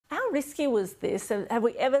risky was this? Have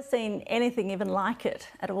we ever seen anything even like it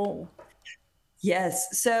at all?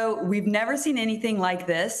 Yes. So we've never seen anything like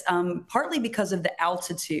this, partly because of the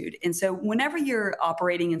altitude. And so whenever you're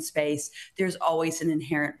operating in space, there's always an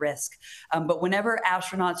inherent risk. But whenever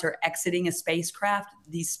astronauts are exiting a spacecraft,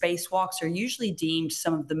 these spacewalks are usually deemed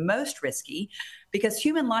some of the most risky because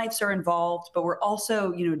human lives are involved, but we're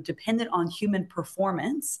also, dependent on human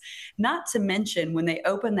performance. Not to mention, when they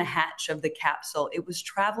opened the hatch of the capsule, it was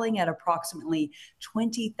traveling at approximately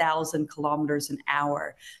 20,000 kilometers an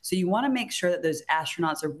hour. So you want to make sure that those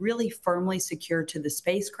astronauts are really firmly secured to the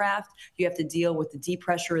spacecraft. You have to deal with the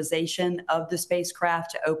depressurization of the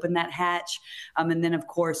spacecraft to open that hatch. And then, of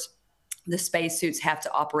course, the spacesuits have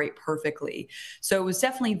to operate perfectly. So it was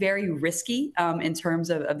definitely very risky in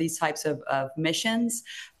terms of these types of missions.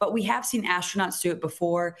 But we have seen astronauts do it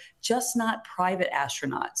before, just not private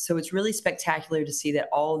astronauts. So it's really spectacular to see that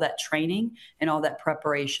all that training and all that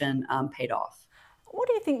preparation paid off. What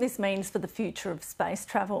do you think this means for the future of space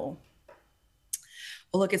travel?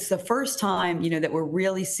 Well, look, it's the first time, that we're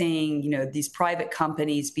really seeing, these private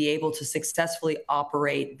companies be able to successfully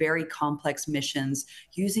operate very complex missions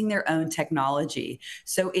using their own technology.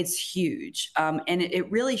 So it's huge. And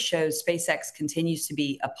it really shows SpaceX continues to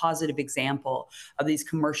be a positive example of these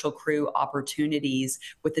commercial crew opportunities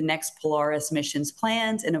with the next Polaris missions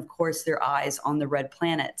planned and, of course, their eyes on the red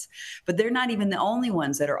planet. But they're not even the only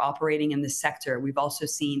ones that are operating in this sector. We've also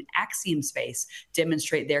seen Axiom Space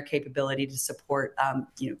demonstrate their capability to support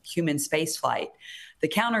human spaceflight. The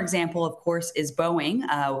counterexample, of course, is Boeing,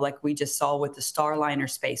 like we just saw with the Starliner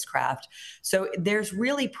spacecraft. So there's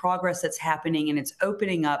really progress that's happening and it's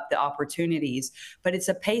opening up the opportunities, but it's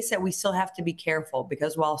a pace that we still have to be careful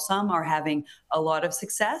because while some are having a lot of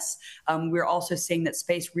success, we're also seeing that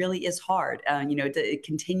space really is hard. It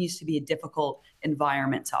continues to be a difficult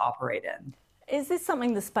environment to operate in. Is this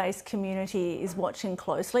something the space community is watching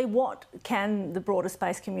closely? What can the broader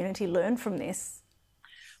space community learn from this?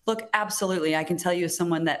 Look, absolutely. I can tell you as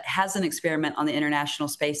someone that has an experiment on the International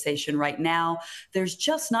Space Station right now, there's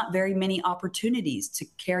just not very many opportunities to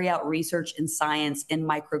carry out research in science in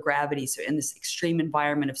microgravity. So in this extreme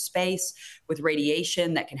environment of space with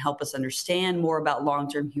radiation that can help us understand more about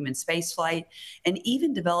long-term human spaceflight and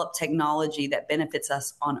even develop technology that benefits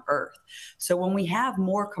us on Earth. So when we have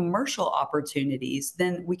more commercial opportunities,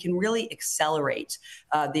 then we can really accelerate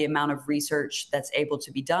the amount of research that's able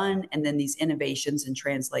to be done and then these innovations and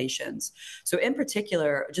translations. So in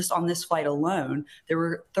particular, just on this flight alone, there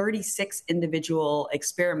were 36 individual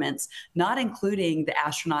experiments, not including the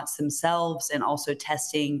astronauts themselves and also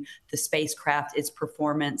testing the spacecraft, its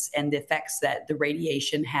performance and the effects that the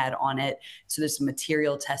radiation had on it. So there's some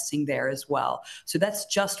material testing there as well. So that's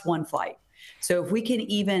just one flight. So if we can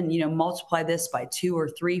even, multiply this by 2 or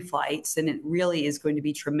 3 flights, then it really is going to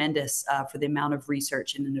be tremendous for the amount of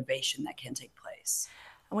research and innovation that can take place.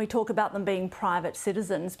 And we talk about them being private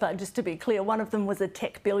citizens, but just to be clear, one of them was a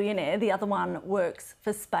tech billionaire, the other one works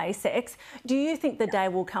for SpaceX. Do you think the day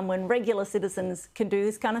will come when regular citizens can do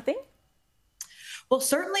this kind of thing? Well,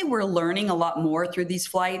 certainly we're learning a lot more through these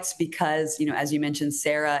flights because, as you mentioned,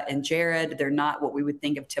 Sarah and Jared, they're not what we would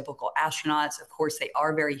think of typical astronauts. Of course, they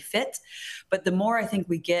are very fit. But the more I think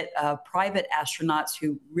we get private astronauts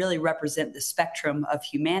who really represent the spectrum of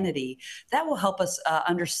humanity, that will help us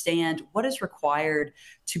understand what is required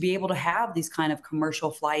to be able to have these kind of commercial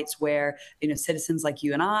flights where, citizens like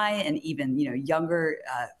you and I, and even, younger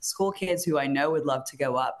school kids who I know would love to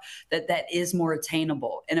go up, that is more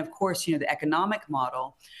attainable. And of course, the economic model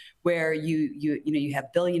where you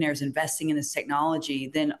have billionaires investing in this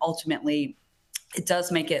technology, then ultimately it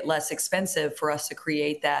does make it less expensive for us to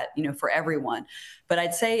create that, for everyone. But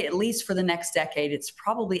I'd say at least for the next decade, it's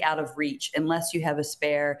probably out of reach unless you have a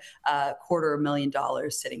spare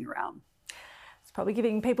 $250,000 sitting around. It's probably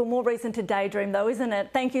giving people more reason to daydream though, isn't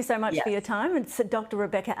it? Thank you so much Yes. for your time. It's Dr.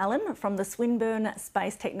 Rebecca Allen from the Swinburne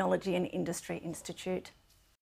Space Technology and Industry Institute.